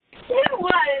It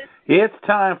was. It's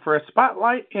time for a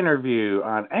spotlight interview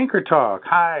on Anchor Talk.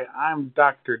 Hi, I'm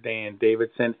Dr. Dan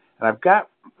Davidson, and I've got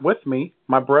with me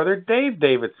my brother Dave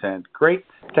Davidson. Great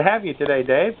to have you today,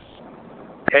 Dave.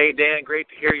 Hey, Dan, great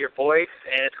to hear your voice,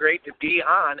 and it's great to be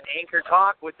on Anchor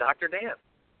Talk with Dr. Dan.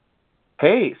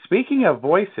 Hey, speaking of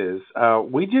voices,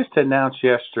 we just announced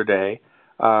yesterday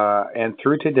and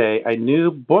through today a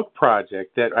new book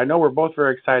project that I know we're both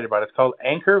very excited about. It's called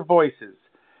Anchor Voices.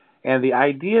 And the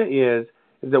idea is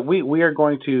that we are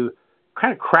going to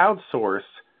kind of crowdsource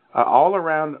all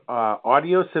around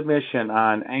audio submission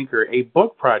on Anchor, a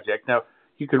book project. Now,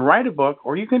 you can write a book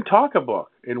or you can talk a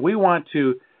book. And we want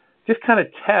to just kind of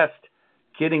test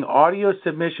getting audio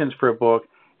submissions for a book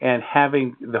and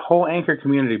having the whole Anchor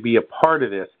community be a part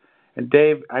of this. And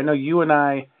Dave, I know you and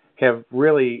I have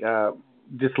really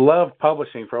just loved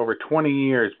publishing for over 20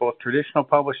 years, both traditional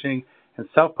publishing and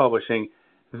self-publishing.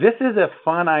 This is a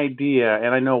fun idea,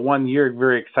 and I know one you're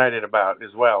very excited about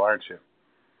as well, aren't you?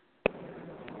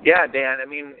 Yeah, Dan. I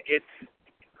mean,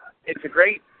 it's a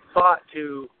great thought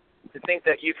to think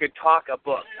that you could talk a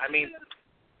book. I mean,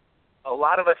 a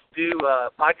lot of us do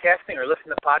podcasting or listen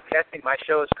to podcasting. My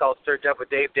show is called Search Up with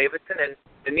Dave Davidson, and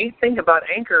the neat thing about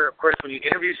Anchor, of course, when you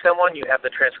interview someone, you have the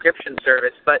transcription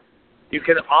service, but you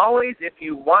can always, if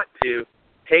you want to,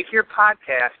 take your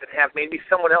podcast and have maybe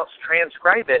someone else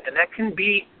transcribe it, and that can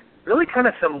be really kind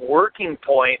of some working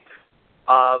points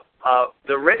of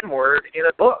the written word in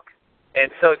a book. And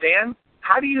so, Dan,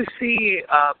 how do you see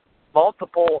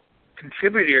multiple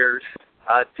contributors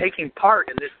taking part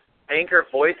in this Anchor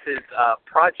Voices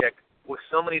project with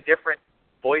so many different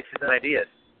voices and ideas?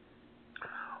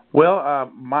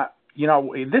 Well,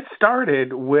 this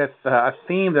started with a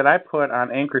theme that I put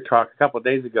on Anchor Talk a couple of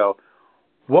days ago.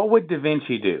 What would Da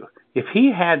Vinci do? If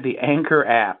he had the Anchor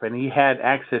app and he had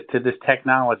access to this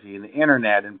technology and the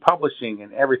internet and publishing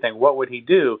and everything, what would he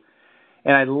do?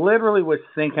 And I literally was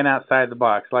thinking outside the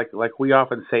box, like we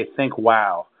often say, think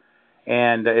wow.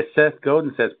 And as Seth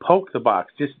Godin says, poke the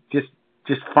box,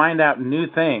 just find out new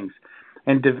things.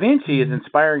 And Da Vinci is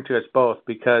inspiring to us both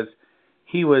because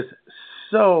he was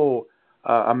so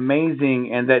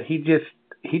amazing, and that he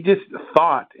just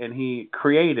thought and he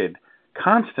created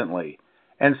constantly.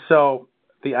 And so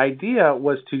the idea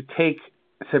was to take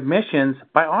submissions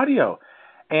by audio.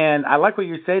 And I like what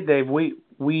you said, Dave.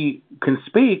 We can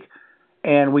speak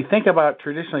and we think about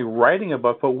traditionally writing a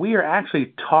book, but we are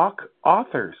actually talk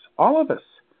authors, all of us.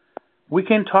 We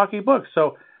can talk a book.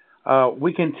 So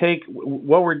we can take,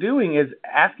 what we're doing is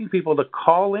asking people to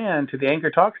call in to the Anchor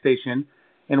Talk station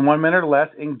in 1 minute or less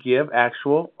and give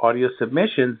actual audio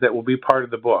submissions that will be part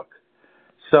of the book.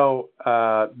 So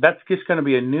that's just going to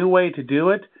be a new way to do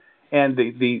it. And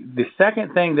the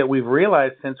second thing that we've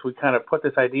realized since we kind of put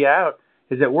this idea out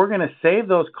is that we're going to save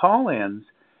those call-ins,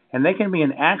 and they can be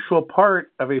an actual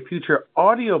part of a future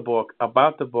audio book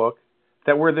about the book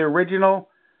that were the original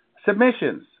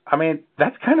submissions. I mean,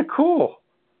 that's kind of cool.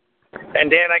 And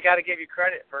Dan, I got to give you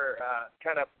credit for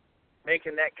kind of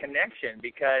making that connection,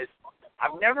 because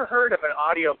I've never heard of an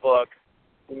audio book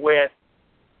with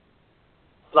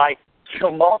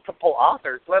multiple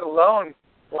authors, let alone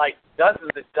like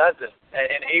dozens and dozens,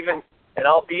 and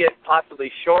albeit possibly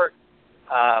short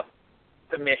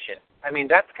submission. I mean,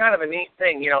 that's kind of a neat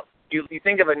thing. You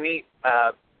think of a neat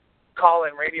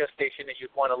call-in radio station that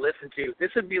you'd want to listen to.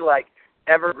 This would be like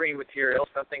evergreen material,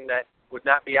 something that would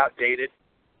not be outdated,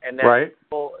 and that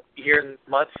people here in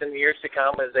months and years to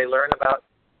come, as they learn about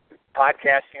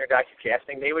podcasting or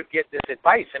docucasting, they would get this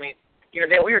advice. I mean,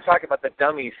 Dan, we were talking about the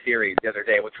Dummies series the other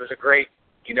day, which was a great,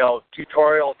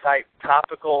 tutorial type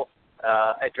topical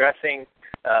addressing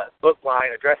book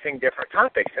line, addressing different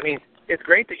topics. I mean, it's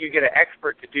great that you get an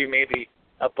expert to do maybe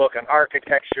a book on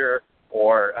architecture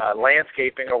or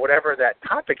landscaping or whatever that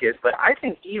topic is, but I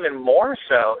think even more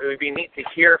so, it would be neat to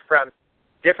hear from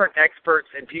different experts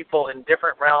and people in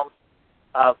different realms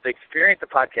of the experience of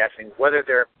podcasting, whether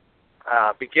they're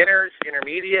beginners,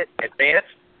 intermediate, advanced,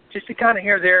 just to kind of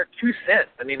hear their 2 cents.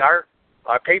 I mean, our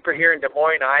paper here in Des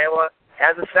Moines, Iowa,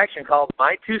 has a section called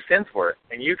My 2 Cents Worth,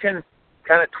 and you can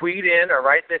kind of tweet in or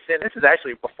write this in. This is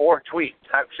actually before tweets.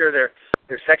 I'm sure their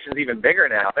section's even bigger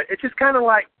now, but it's just kind of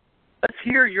like, let's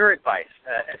hear your advice.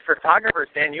 As photographers,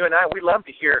 Dan, you and I, we love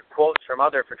to hear quotes from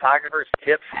other photographers,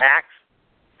 tips, hacks,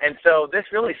 and so this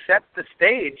really sets the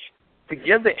stage to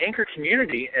give the Anchor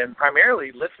community, and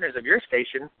primarily listeners of your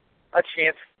station, a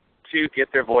chance to get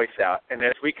their voice out. And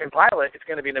as we compile it, it's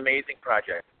going to be an amazing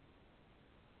project.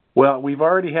 Well, we've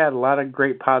already had a lot of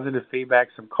great positive feedback,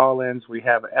 some call-ins. We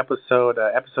have episode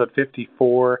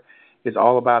 54 is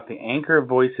all about the Anchor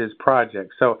Voices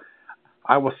project. So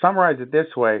I will summarize it this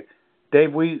way.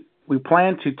 Dave, we we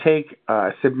plan to take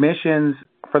submissions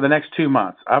for the next 2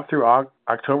 months, up through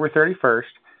October 31st,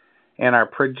 and our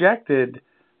projected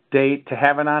date to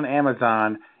have it on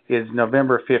Amazon is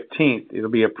November 15th. It'll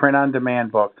be a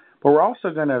print-on-demand book, but we're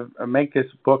also going to make this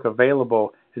book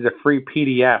available as a free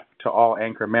PDF to all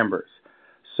Anchor members.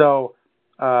 So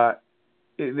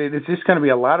it's just going to be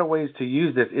a lot of ways to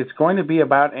use this. It's going to be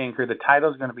about Anchor. The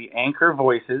title is going to be Anchor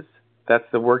Voices. That's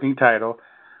the working title.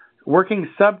 Working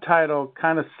subtitle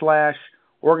kind of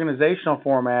 / organizational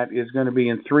format is going to be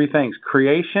in 3 things: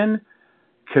 creation,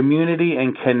 community,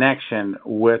 and connection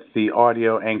with the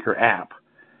audio Anchor app.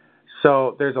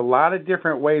 So there's a lot of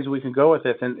different ways we can go with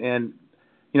this. And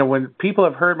you know, when people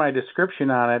have heard my description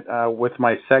on it with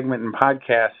my segment and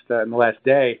podcast in the last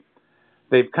day,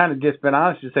 they've kind of just been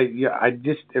honest and say, yeah,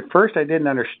 at first I didn't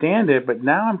understand it, but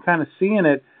now I'm kind of seeing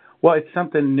it. Well, it's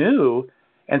something new.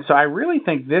 And so I really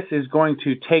think this is going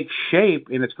to take shape,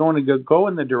 and it's going to go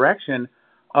in the direction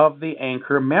of the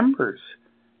Anchor members.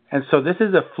 And so this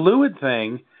is a fluid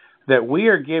thing that we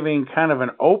are giving kind of an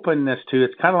openness to.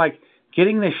 It's kind of like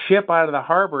getting the ship out of the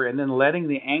harbor and then letting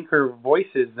the Anchor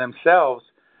voices themselves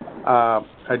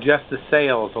adjust the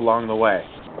sails along the way.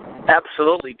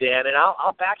 Absolutely, Dan, and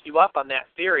I'll back you up on that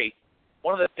theory.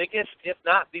 One of the biggest, if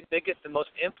not the biggest, and most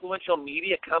influential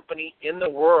media company in the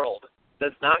world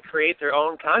does not create their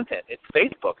own content. It's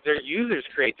Facebook. Their users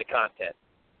create the content.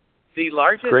 The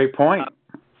largest Great point.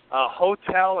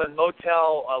 Hotel and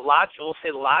motel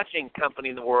lodging company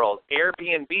in the world,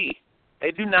 Airbnb. They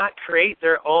do not create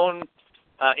their own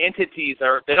entities,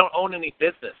 or they don't own any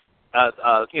business,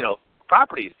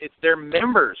 properties. It's their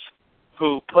members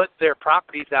who put their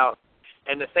properties out,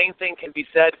 and the same thing can be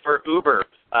said for Uber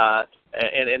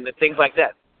and the things like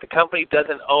that. The company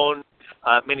doesn't own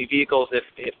many vehicles, if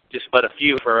just but a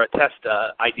few for a test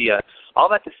idea. All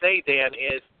that to say, Dan,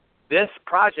 is this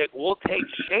project will take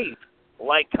shape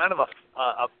like kind of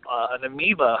an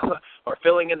amoeba or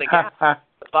filling in the gap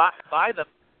by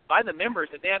the members.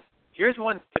 And Dan, here's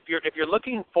one. If you're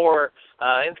looking for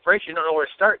inspiration or where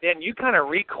to start, Dan, you kind of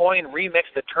remix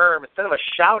the term. Instead of a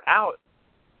shout out,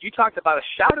 you talked about a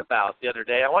shout about the other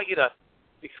day. I want you to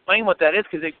explain what that is,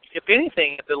 because if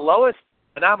anything, at the lowest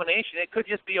denomination, it could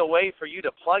just be a way for you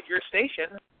to plug your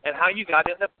station and how you got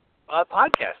into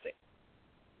podcasting.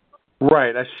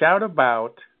 Right. A shout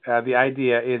about, the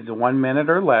idea is 1 minute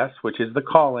or less, which is the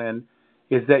call-in,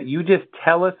 is that you just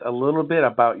tell us a little bit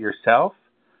about yourself,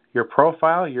 your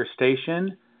profile, your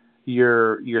station,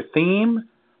 your theme,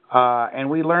 and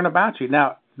we learn about you.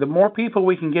 Now, the more people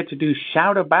we can get to do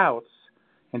shout-abouts,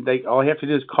 and all you have to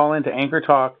do is call into Anchor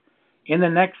Talk, in the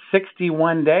next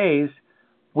 61 days,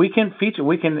 we can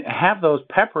have those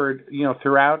peppered,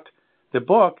 throughout the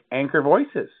book, Anchor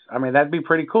Voices. I mean, that'd be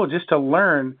pretty cool, just to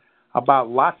learn about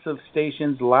lots of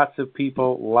stations, lots of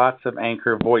people, lots of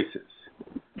Anchor Voices.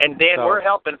 And Dan, we're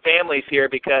helping families here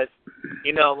because,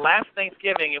 last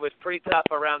Thanksgiving it was pretty tough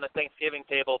around the Thanksgiving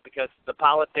table because the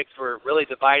politics were really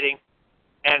dividing.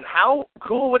 And how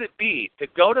cool would it be to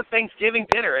go to Thanksgiving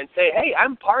dinner and say, hey,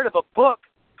 I'm part of a book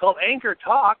called Anchor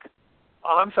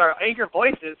Anchor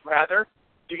Voices, rather.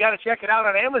 You got to check it out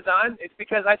on Amazon. It's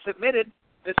because I submitted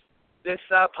this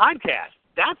podcast.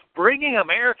 That's bringing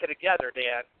America together,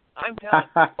 Dan. I'm telling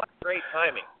you, what great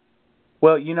timing.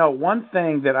 Well, one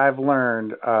thing that I've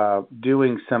learned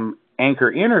doing some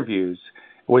Anchor interviews,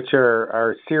 which are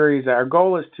our series, our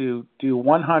goal is to do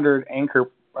 100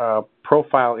 Anchor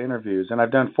profile interviews, and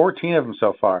I've done 14 of them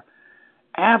so far.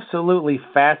 Absolutely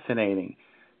fascinating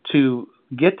to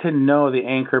get to know the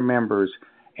Anchor members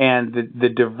and the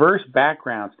diverse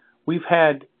backgrounds. We've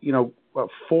had,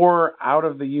 4 out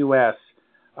of the U.S.,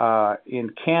 in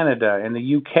Canada and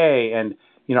the UK, and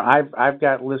I've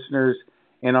got listeners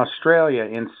in Australia,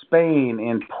 in Spain,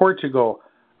 in Portugal,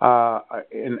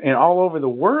 and all over the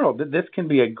world. This can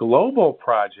be a global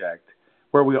project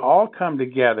where we all come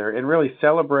together and really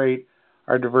celebrate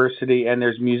our diversity. And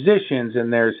there's musicians,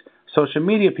 and there's social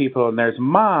media people, and there's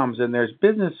moms, and there's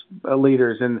business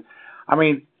leaders, and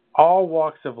all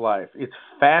walks of life. It's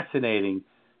fascinating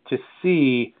to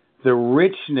see the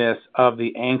richness of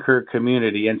the Anchor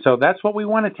community. And so that's what we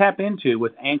want to tap into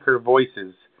with Anchor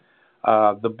Voices,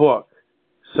 the book.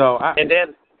 And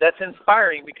then that's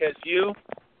inspiring because you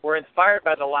were inspired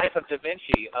by the life of Da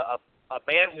Vinci, a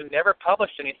man who never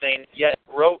published anything, yet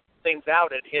wrote things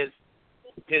out. And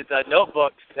his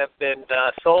notebooks have been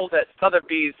sold at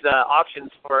Sotheby's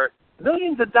auctions for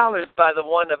millions of dollars by the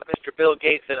one of Mr. Bill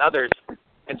Gates and others.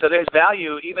 And so there's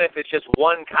value, even if it's just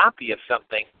one copy of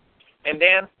something. And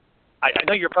Dan, I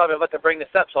know you're probably about to bring this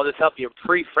up, so I'll just help you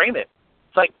pre-frame it.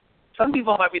 It's like some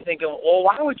people might be thinking, well,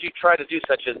 why would you try to do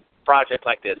such a project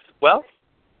like this? Well,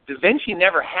 Da Vinci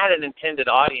never had an intended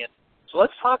audience. So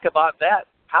let's talk about that.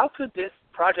 How could this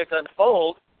project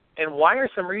unfold, and why are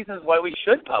some reasons why we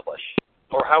should publish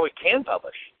or how we can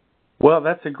publish? Well,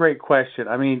 that's a great question.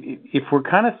 I mean, if we're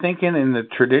kind of thinking in the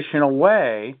traditional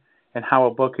way and how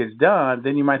a book is done,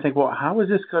 then you might think, well, how is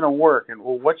this going to work? And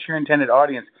well, what's your intended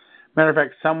audience? Matter of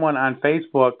fact, someone on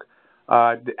Facebook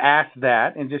asked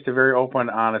that in just a very open,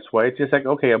 honest way. It's just like,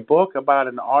 okay, a book about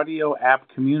an audio app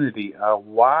community.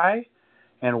 Why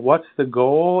and what's the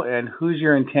goal and who's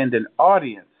your intended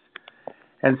audience?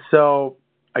 And so,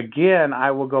 again,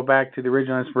 I will go back to the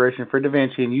original inspiration for Da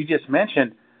Vinci, and you just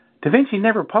mentioned Da Vinci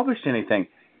never published anything.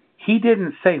 He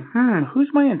didn't say, who's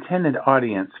my intended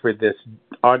audience for this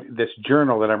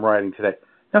journal that I'm writing today?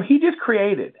 No, he just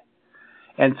created.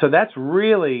 And so that's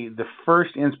really the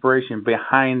first inspiration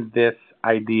behind this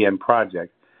idea and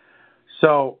project.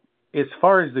 So as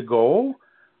far as the goal,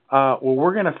 well,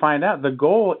 we're going to find out. The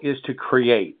goal is to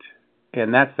create.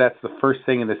 And that's the first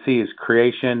thing in the C is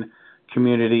creation,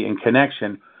 community, and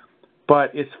connection.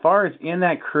 But as far as in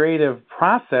that creative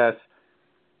process,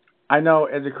 I know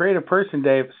as a creative person,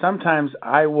 Dave, sometimes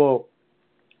I will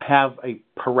have a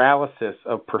paralysis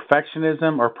of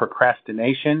perfectionism or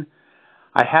procrastination.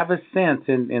 I have a sense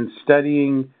in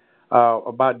studying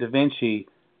about Da Vinci,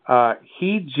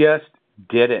 he just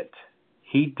did it.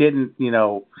 He didn't,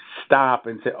 stop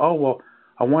and say, oh, well,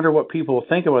 I wonder what people will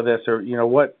think about this, or,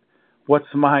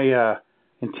 what's my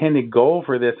intended goal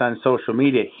for this on social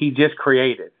media. He just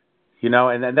created,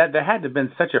 and that there had to have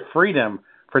been such a freedom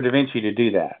for Da Vinci to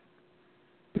do that.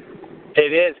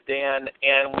 It is, Dan,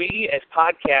 and we as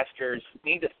podcasters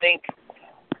need to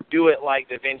do it like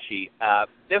Da Vinci.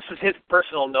 This was his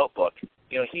personal notebook.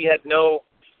 He had no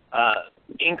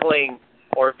inkling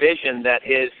or vision that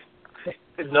his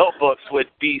notebooks would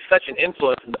be such an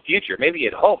influence in the future. Maybe he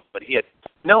had hoped, but he had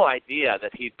no idea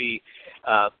that he'd be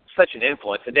such an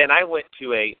influence. And then I went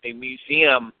to a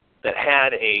museum that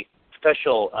had a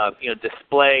special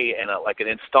display and like an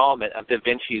installment of Da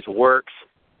Vinci's works.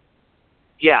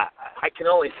 Yeah, I can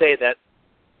only say that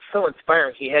so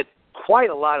inspiring. He had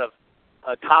quite a lot of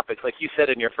topics, like you said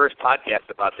in your first podcast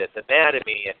about this,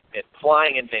 anatomy and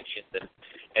flying inventions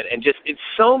and just in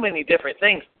so many different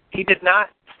things. He did not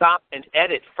stop and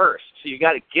edit first. So you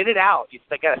got to get it out. You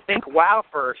got to think wow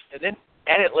first and then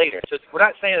edit later. So we're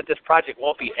not saying that this project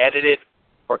won't be edited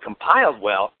or compiled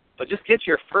well, but just get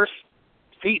your first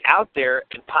feet out there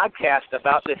and podcast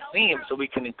about this theme so we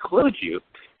can include you.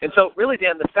 And so really,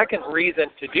 Dan, the second reason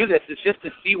to do this is just to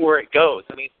see where it goes.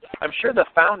 I mean, I'm sure the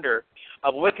founder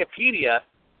of Wikipedia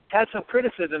had some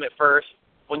criticism at first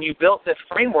when you built this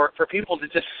framework for people to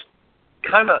just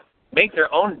kind of make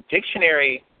their own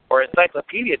dictionary or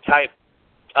encyclopedia type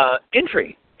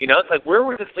entry. It's like, where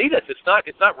would this lead us? It's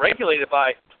not regulated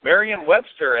by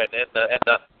Merriam-Webster and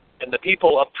the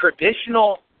people of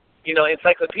traditional,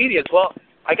 encyclopedias. Well,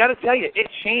 I got to tell you,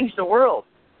 it changed the world.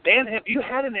 Dan, have you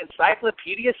had an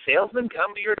encyclopedia salesman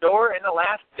come to your door in the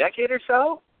last decade or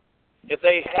so? If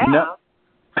they have, no.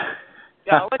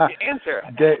 Yeah, I'll let you answer.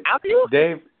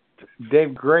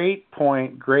 Dave, great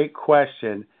point, great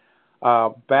question.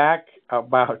 Back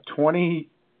about 20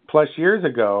 plus years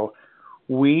ago,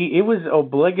 it was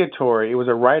obligatory. It was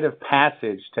a rite of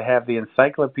passage to have the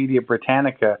Encyclopedia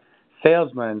Britannica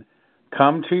salesman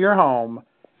come to your home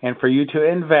and for you to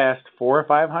invest $400 or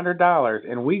 $500.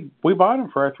 And we bought them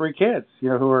for our three kids, who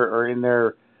are in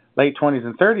their late 20s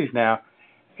and 30s now.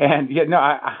 And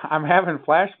I'm having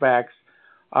flashbacks.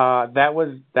 That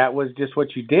was just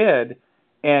what you did.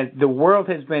 And the world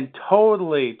has been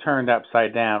totally turned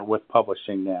upside down with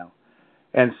publishing now.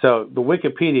 And so the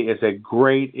Wikipedia is a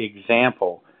great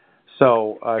example.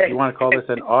 So if you want to call this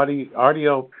an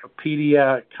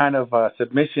audiopedia kind of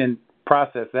submission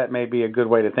process, that may be a good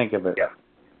way to think of it. Yeah.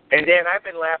 And Dan, I've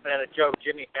been laughing at a joke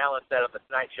Jimmy Fallon said on the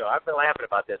Tonight Show. I've been laughing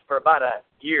about this for about a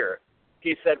year.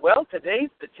 He said, well, today's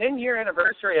the 10-year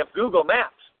anniversary of Google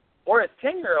Maps. Or as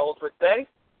 10-year-olds would say,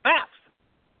 maps.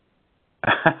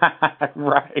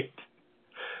 Right.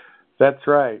 That's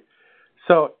right.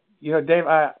 So, Dave,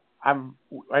 I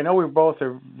know we both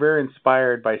are very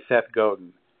inspired by Seth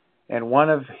Godin. And one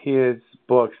of his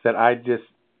books that I just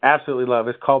absolutely love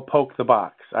is called Poke the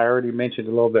Box. I already mentioned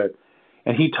a little bit.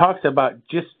 And he talks about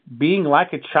just being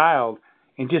like a child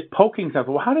and just poking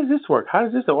something. Well, how does this work? How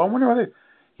does this work? Well, I wonder what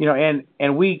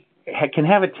and we can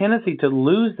have a tendency to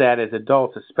lose that as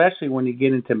adults, especially when you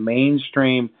get into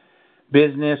mainstream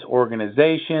business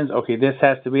organizations. Okay, this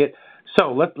has to be it.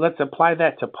 So let's apply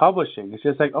that to publishing. It's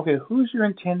just like, okay, who's your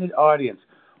intended audience?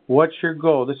 What's your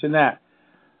goal? This and that.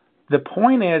 The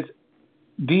point is,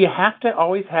 do you have to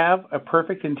always have a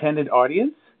perfect intended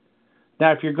audience?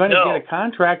 Now, if you're going to get a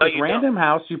contract with Random don't.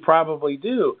 House, you probably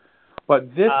do.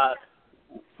 But this,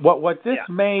 what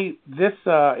this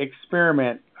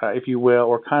experiment, if you will,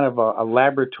 or kind of a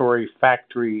laboratory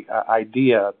factory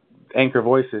idea, Anchor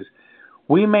Voices,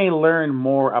 we may learn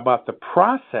more about the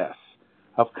process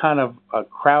of kind of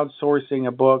crowdsourcing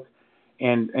a book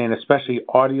and especially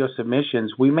audio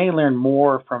submissions. We may learn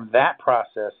more from that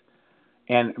process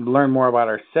and learn more about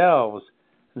ourselves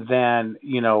than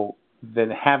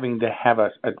having to have a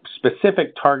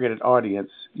specific targeted audience,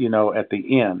 at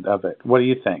the end of it. What do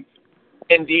you think?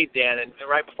 Indeed, Dan. And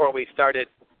right before we started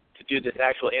to do this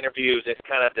actual interview, this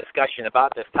kind of discussion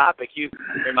about this topic, you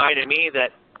reminded me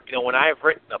that, when I have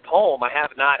written a poem, I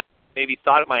have not maybe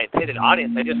thought of my intended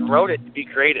audience. I just wrote it to be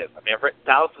creative. I mean, I've written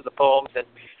thousands of poems.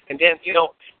 And then,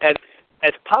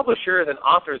 as publishers and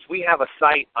authors, we have a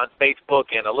site on Facebook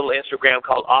and a little Instagram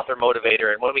called Author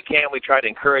Motivator. And when we can, we try to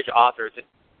encourage authors.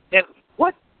 And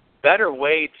what better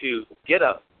way to get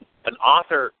an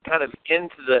author kind of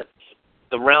into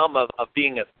the realm of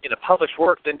being in a published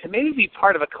work than to maybe be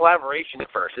part of a collaboration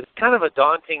at first. It's kind of a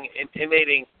daunting,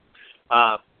 intimidating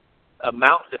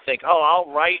amount to think,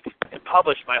 I'll write and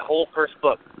publish my whole first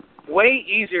book. Way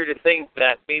easier to think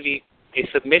that maybe a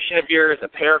submission of yours, a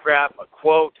paragraph, a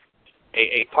quote,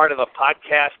 a part of a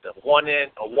podcast, a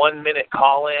 1 minute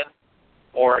call-in,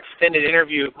 or extended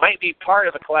interview might be part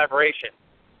of a collaboration.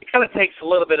 It kind of takes a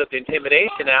little bit of the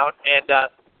intimidation out and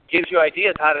gives you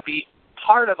ideas how to be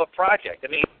part of a project.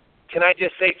 I mean, can I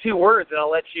just say 2 words and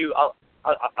I'll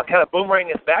kind of boomerang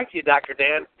this back to you, Dr.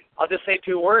 Dan. I'll just say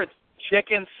 2 words.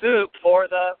 Chicken soup for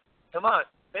the, come on,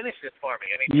 finish this for me.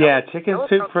 I mean, chicken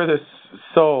soup for the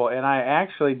soul. And I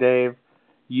actually, Dave,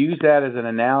 used that as an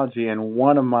analogy in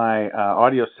one of my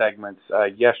audio segments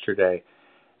yesterday.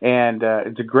 And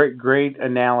it's a great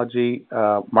analogy.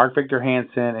 Mark Victor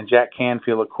Hansen and Jack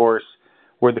Canfield, of course,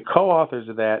 were the co-authors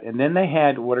of that. And then they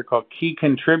had what are called key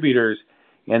contributors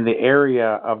in the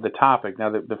area of the topic.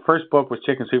 Now, the first book was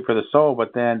Chicken Soup for the Soul,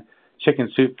 but then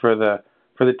Chicken Soup for the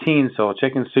teen soul,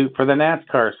 Chicken Soup for the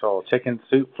NASCAR soul, Chicken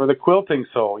Soup for the quilting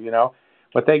soul,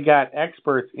 But they got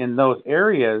experts in those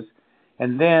areas.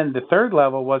 And then the third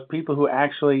level was people who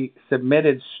actually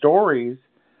submitted stories,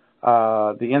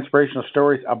 the inspirational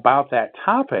stories about that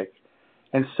topic.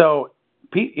 And so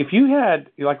if you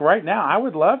had, like right now, I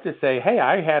would love to say, hey,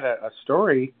 I had a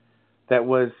story that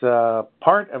was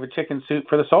part of a Chicken Soup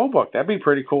for the Soul book. That'd be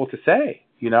pretty cool to say,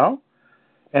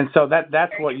 And so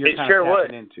that's what you're kind of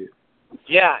tapping into.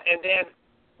 Yeah, and then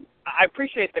I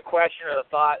appreciate the question or the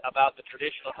thought about the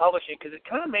traditional publishing because it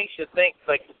kind of makes you think,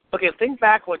 like, okay, think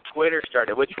back when Twitter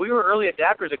started, which we were early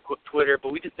adapters of Twitter,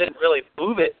 but we just didn't really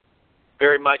move it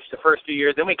very much the first few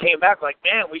years. Then we came back like,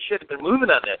 man, we should have been moving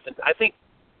on this. And I think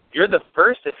you're the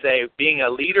first to say, being a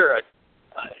leader,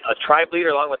 a tribe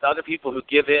leader, along with other people who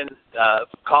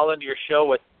call into your show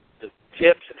with the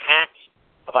tips and hacks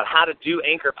about how to do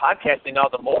Anchor podcasting all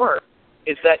the more,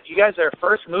 is that you guys are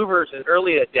first movers and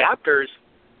early adapters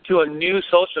to a new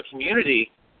social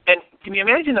community. And can you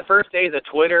imagine the first days of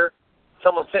Twitter,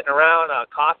 someone sitting around a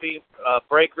coffee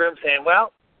break room saying,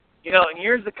 well, in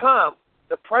years to come,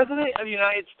 the President of the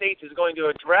United States is going to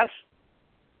address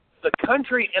the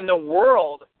country and the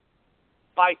world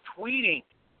by tweeting.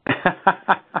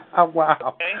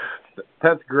 Wow. Okay?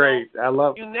 That's great. I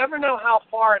love it. You never know how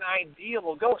far an idea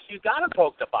will go, so you've got to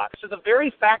poke the box. So the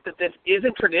very fact that this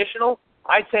isn't traditional,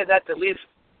 I'd say that's at least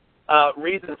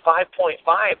reason 5.5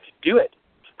 to do it.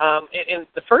 And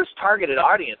the first targeted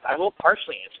audience, I will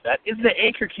partially answer that, is the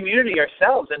Anchor community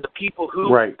ourselves and the people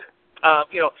who, right.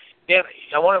 Dan,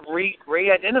 I want to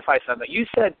re-identify something. You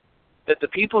said that the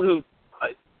people who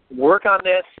work on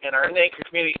this and are in the Anchor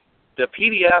community, the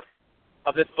PDF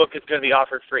of this book is going to be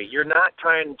offered free. You're not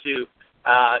trying to,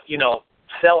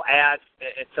 sell ads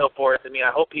and so forth. I mean,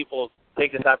 I hope people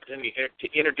take this opportunity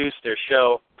to introduce their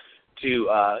show,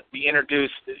 to be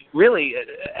introduced really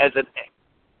as a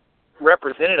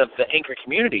representative of the Anchor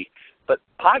community. But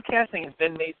podcasting has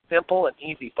been made simple and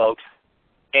easy, folks.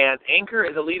 And Anchor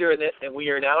is a leader in this, and we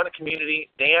are now in a community.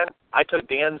 Dan, I took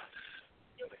Dan's,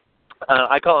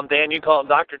 I call him Dan, you call him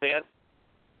Dr. Dan,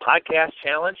 podcast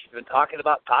challenge. He's been talking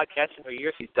about podcasting for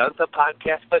years. He's done some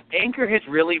podcasts, but Anchor has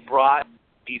really brought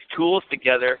these tools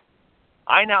together.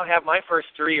 I now have my first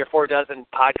 3 or 4 dozen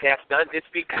podcasts done. It's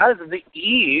because of the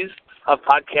ease of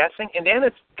podcasting, and then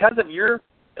it's because of your,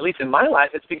 at least in my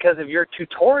life, it's because of your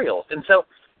tutorials. And so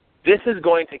this is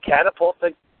going to catapult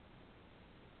the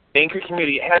Anchor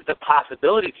community. It has the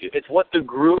possibility to. It's what the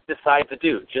group decides to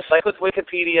do, just like with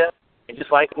Wikipedia and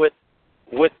just like with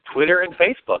Twitter and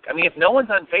Facebook. I mean, if no one's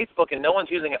on Facebook and no one's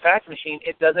using a fax machine,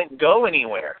 it doesn't go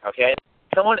anywhere, okay?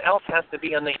 someone else has to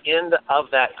be on the end of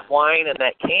that twine and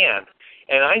that can.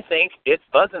 And I think it's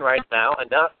buzzing right now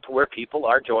enough to where people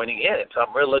are joining in. So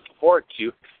I'm really looking forward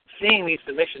to seeing these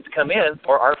submissions come in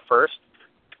for our first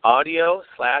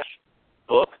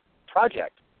audio/book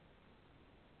project.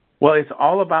 Well, it's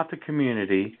all about the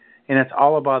community, and it's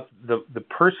all about the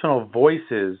personal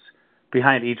voices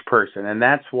behind each person. And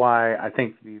that's why I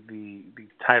think the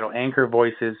title Anchor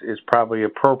Voices is probably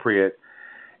appropriate.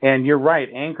 And you're right,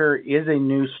 Anchor is a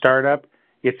new startup.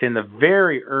 It's in the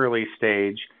very early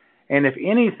stage. And if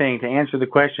anything, to answer the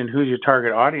question, who's your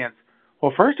target audience?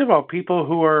 Well, first of all, people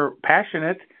who are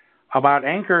passionate about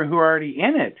Anchor who are already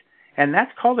in it. And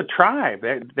that's called a tribe.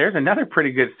 There's another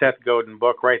pretty good Seth Godin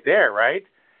book right there, right?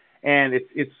 And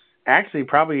it's actually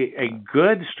probably a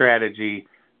good strategy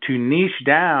to niche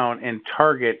down and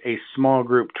target a small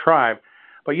group tribe.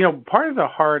 But, part of the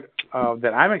heart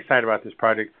that I'm excited about this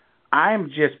project, I'm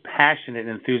just passionate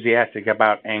and enthusiastic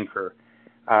about Anchor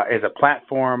as a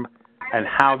platform and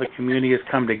how the community has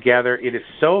come together. It is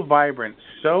so vibrant,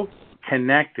 so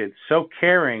connected, so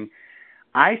caring.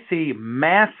 I see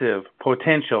massive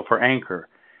potential for Anchor.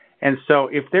 And so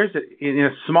if there's, in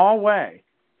a small way,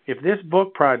 if this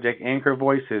book project, Anchor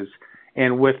Voices,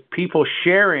 and with people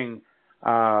sharing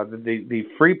the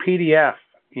free PDF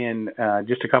in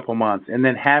just a couple months, and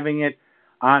then having it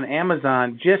on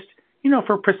Amazon, just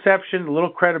for perception, a little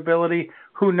credibility.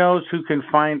 Who knows who can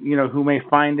find, who may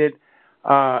find it?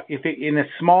 If it, in a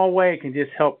small way, can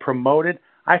just help promote it.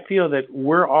 I feel that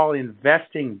we're all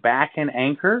investing back in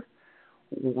Anchor,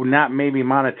 not maybe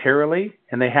monetarily,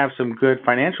 and they have some good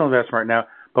financial investment right now,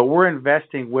 but we're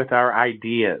investing with our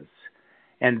ideas.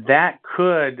 And that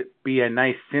could be a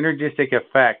nice synergistic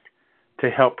effect to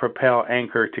help propel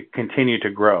Anchor to continue to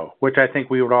grow, which I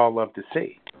think we would all love to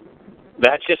see.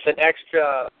 That's just an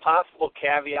extra possible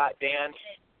caveat, Dan.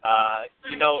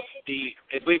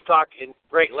 As we've talked in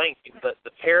great length,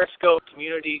 the Periscope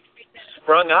community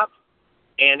sprung up,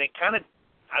 and it kind of,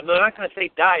 I'm not going to say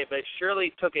died, but it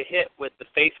surely took a hit with the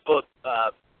Facebook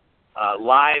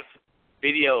live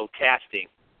video casting.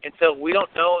 And so we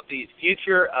don't know the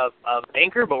future of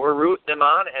Anchor, but we're rooting them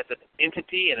on as an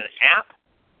entity and an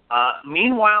app.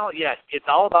 Meanwhile, yes, it's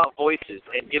all about voices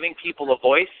and giving people a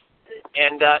voice.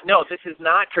 And no, this is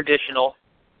not traditional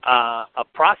a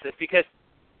process, because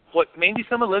what maybe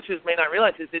some of the listeners may not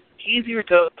realize is it's easier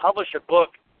to publish a book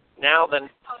now than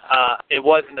it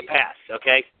was in the past,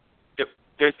 okay?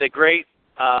 There's the great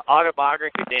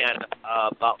autobiography, Dan,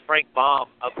 about Frank Baum,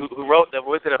 who wrote The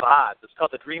Wizard of Oz. It's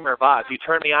called The Dreamer of Oz. You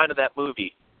turned me on to that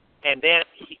movie. And Dan,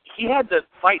 he had to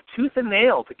fight tooth and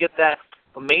nail to get that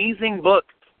amazing book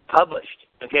published,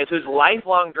 okay? So it was a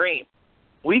lifelong dream.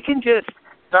 We can just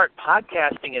start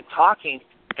podcasting and talking,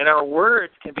 and our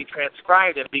words can be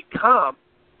transcribed and become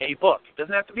a book. It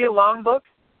doesn't have to be a long book.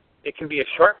 It can be a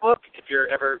short book if you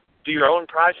ever do your own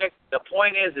project. The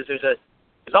point is there's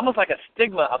almost like a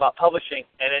stigma about publishing,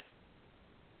 and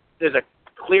there's a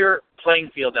clear playing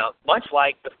field now, much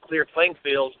like the clear playing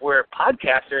field where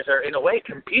podcasters are in a way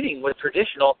competing with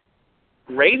traditional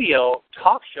radio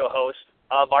talk show hosts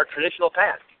of our traditional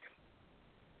past.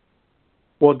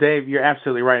 Well, Dave, you're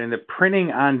absolutely right. And the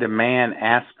printing on demand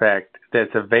aspect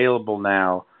that's available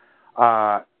now,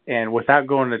 and without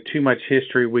going into too much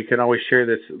history, we can always share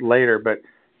this later, but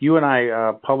you and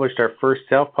I published our first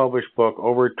self-published book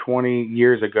over 20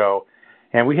 years ago,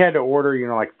 and we had to order,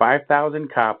 like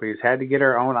 5,000 copies, had to get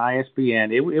our own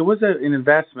ISBN. It was an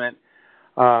investment,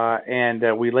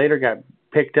 and we later got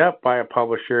picked up by a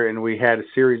publisher, and we had a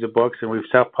series of books, and we've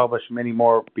self-published many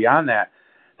more beyond that.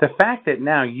 The fact that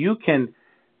now you can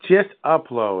just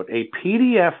upload a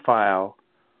PDF file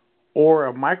or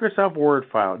a Microsoft Word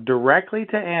file directly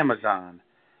to Amazon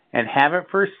and have it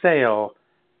for sale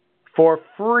for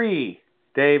free,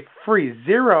 Dave, free,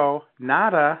 zero,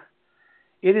 nada.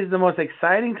 It is the most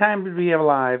exciting time to be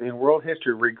alive in world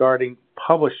history regarding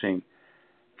publishing.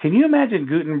 Can you imagine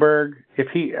Gutenberg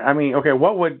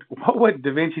what would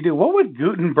Da Vinci do? What would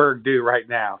Gutenberg do right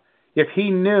now if he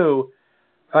knew?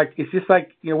 Like, it's just like,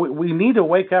 we need to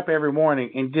wake up every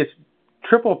morning and just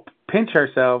triple pinch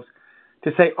ourselves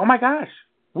to say, oh my gosh,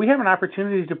 we have an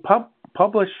opportunity to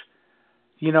publish,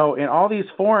 in all these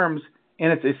forms,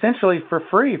 and it's essentially for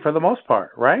free for the most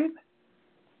part, right?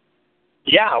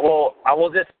 Yeah, well, I will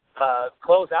just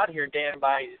close out here, Dan,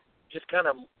 by just kind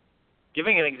of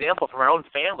giving an example from our own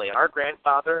family. Our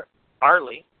grandfather,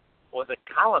 Arlie, was a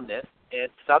columnist in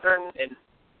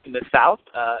in the South,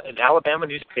 in Alabama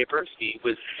newspapers. He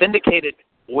was syndicated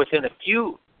within a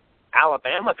few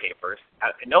Alabama papers.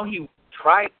 I know he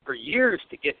tried for years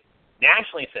to get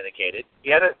nationally syndicated.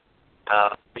 He had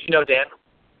Dan,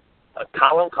 a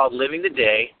column called Living the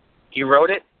Day. He wrote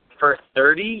it for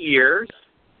 30 years,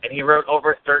 and he wrote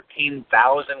over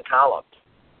 13,000 columns.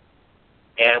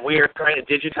 And we are trying to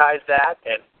digitize that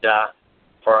and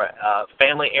for a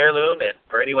family heirloom and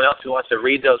for anyone else who wants to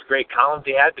read those great columns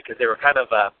he had, because they were kind of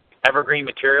evergreen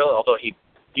material. Although he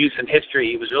used some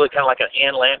history, he was really kind of like an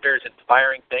Ann Landers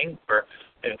inspiring thing, for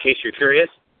in case you're curious.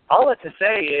 All that to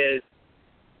say is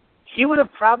he would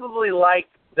have probably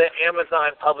liked the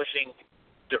Amazon publishing,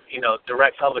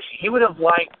 direct publishing. He would have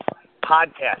liked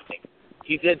podcasting.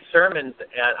 He did sermons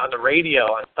on the radio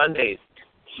on Sundays.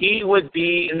 He would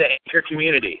be in the Anchor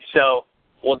community. So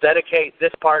we'll dedicate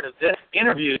this part of this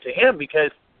interview to him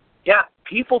because,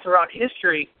 people throughout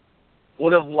history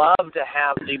would have loved to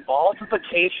have the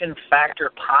multiplication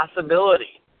factor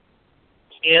possibility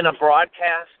in a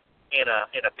broadcast, in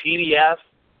a PDF,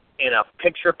 in a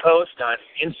picture post on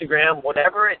Instagram,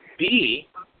 whatever it be.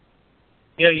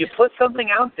 You put something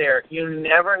out there, you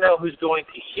never know who's going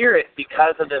to hear it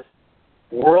because of the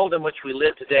world in which we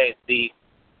live today.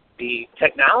 The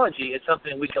technology is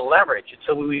something we can leverage. And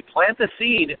so when we plant the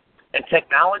seed, and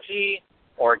technology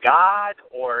or God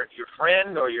or your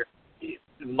friend or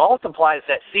multiplies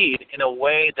that seed in a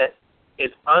way that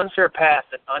is unsurpassed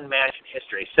and unmatched in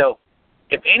history. So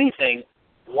if anything,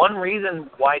 one reason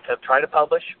why to try to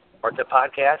publish or to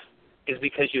podcast is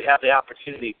because you have the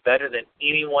opportunity better than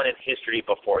anyone in history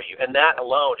before you. And that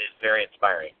alone is very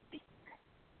inspiring.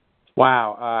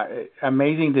 Wow.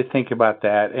 Amazing to think about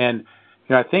that. And,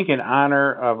 I think in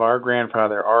honor of our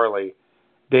grandfather, Arlie,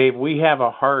 Dave, we have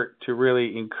a heart to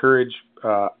really encourage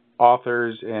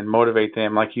authors and motivate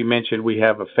them. Like you mentioned, we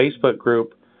have a Facebook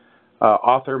group,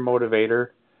 Author Motivator,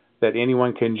 that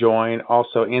anyone can join.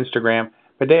 Also Instagram.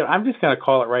 But Dave, I'm just going to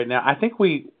call it right now. I think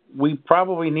we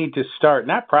probably need to start,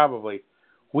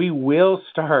 we will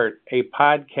start a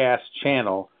podcast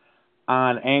channel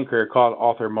on Anchor called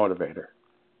Author Motivator.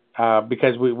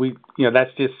 Because we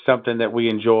that's just something that we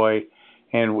enjoy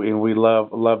and we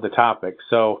love the topic.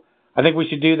 So I think we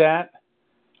should do that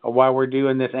while we're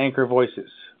doing this Anchor Voices.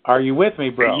 Are you with me,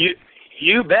 bro?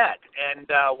 You bet. And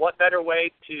what better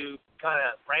way to kind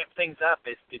of ramp things up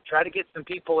is to try to get some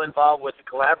people involved with a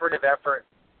collaborative effort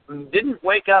who didn't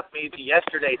wake up maybe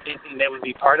yesterday thinking they would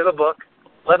be part of a book,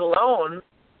 let alone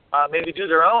maybe do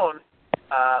their own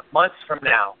months from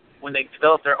now when they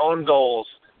develop their own goals.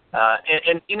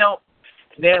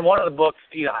 Dan, one of the books,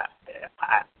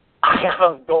 I have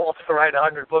a goal to write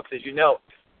 100 books, as you know.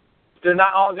 They're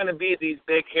not all going to be these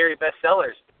big, hairy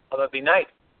bestsellers, although it'd be nice.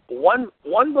 One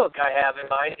book I have in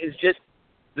mind is just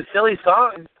the silly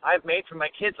songs I've made for my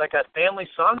kids, like a family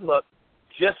songbook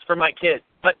just for my kids.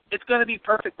 But it's going to be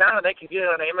perfect now, and they can get it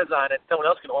on Amazon, and someone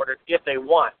else can order it if they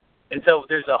want. And so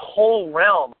there's a whole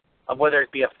realm of whether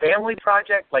it be a family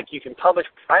project, like you can publish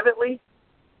privately,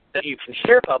 that you can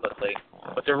share publicly,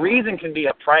 but the reason can be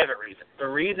a private reason. The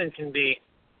reason can be,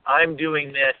 I'm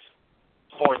doing this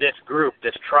for this group,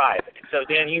 this tribe. And so,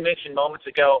 Dan, you mentioned moments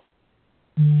ago,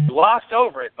 glossed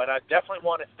over it, but I definitely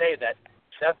want to say that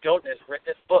Seth Godin has written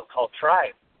this book called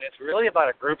Tribe. And it's really about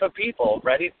a group of people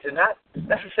ready to not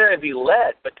necessarily be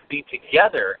led, but to be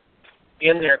together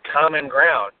in their common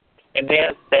ground. And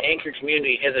Dan, the Anchor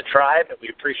community is a tribe, and we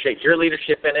appreciate your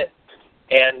leadership in it.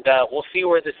 And we'll see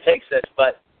where this takes us.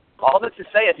 But all that to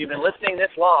say, if you've been listening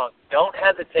this long, don't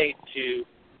hesitate to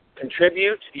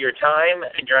contribute your time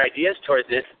and your ideas towards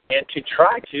this and to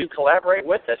try to collaborate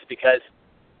with us, because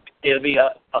it'll be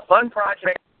a fun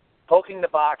project, poking the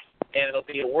box, and it'll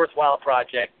be a worthwhile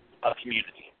project of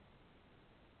community.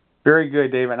 Very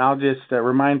good, Dave. And I'll just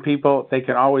remind people they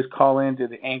can always call into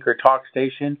the Anchor Talk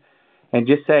Station and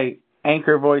just say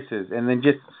Anchor Voices, and then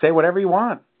just say whatever you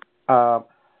want.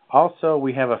 Also,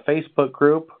 we have a Facebook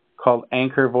group called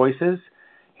Anchor Voices.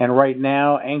 And right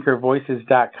now,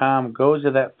 anchorvoices.com goes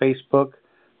to that Facebook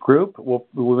group.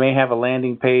 We may have a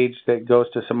landing page that goes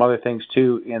to some other things,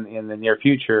 too, in the near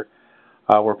future,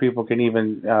 where people can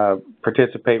even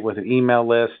participate with an email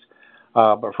list.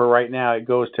 But for right now, it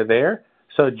goes to there.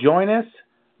 So join us.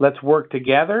 Let's work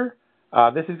together.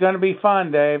 This is going to be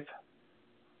fun, Dave.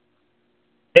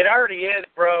 It already is,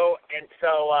 bro. And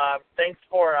so thanks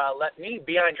for letting me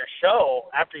be on your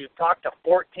show after you've talked to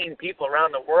 14 people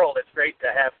around the world. It's great to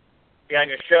be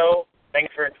on your show.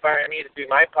 Thanks for inspiring me to do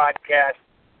my podcast,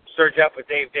 Surge Up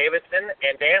with Dave Davidson.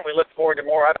 And, Dan, we look forward to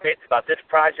more updates about this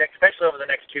project, especially over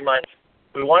the next 2 months.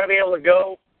 We want to be able to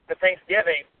go to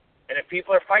Thanksgiving, and if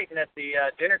people are fighting at the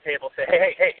dinner table, say,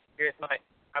 hey,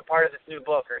 I'm part of this new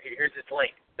book, or here's this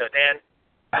link. So, Dan,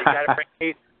 you got to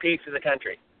bring peace to the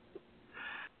country.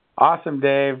 Awesome,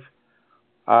 Dave.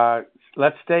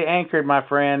 Let's stay anchored, my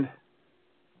friend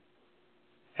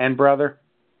and brother.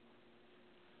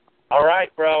 All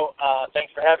right, bro.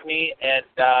 Thanks for having me, and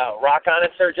rock on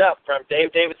and surge up from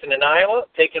Dave Davidson in Iowa,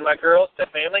 taking my girls to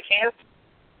family camp.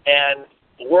 And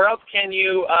where else can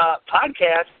you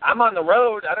podcast? I'm on the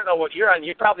road. I don't know what you're on.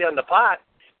 You're probably on the pot,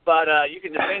 but you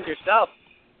can defend yourself.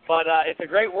 But it's a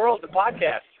great world to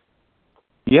podcast.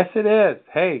 Yes, it is.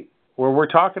 Hey, we're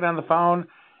talking on the phone,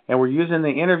 and we're using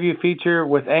the interview feature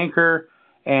with Anchor,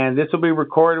 and this will be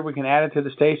recorded. We can add it to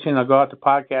the station. I'll go out to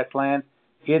podcast land.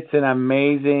 It's an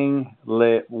amazing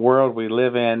world we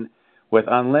live in with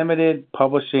unlimited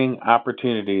publishing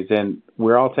opportunities, and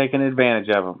we're all taking advantage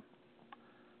of them.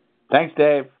 Thanks,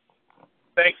 Dave.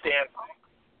 Thanks, Dan.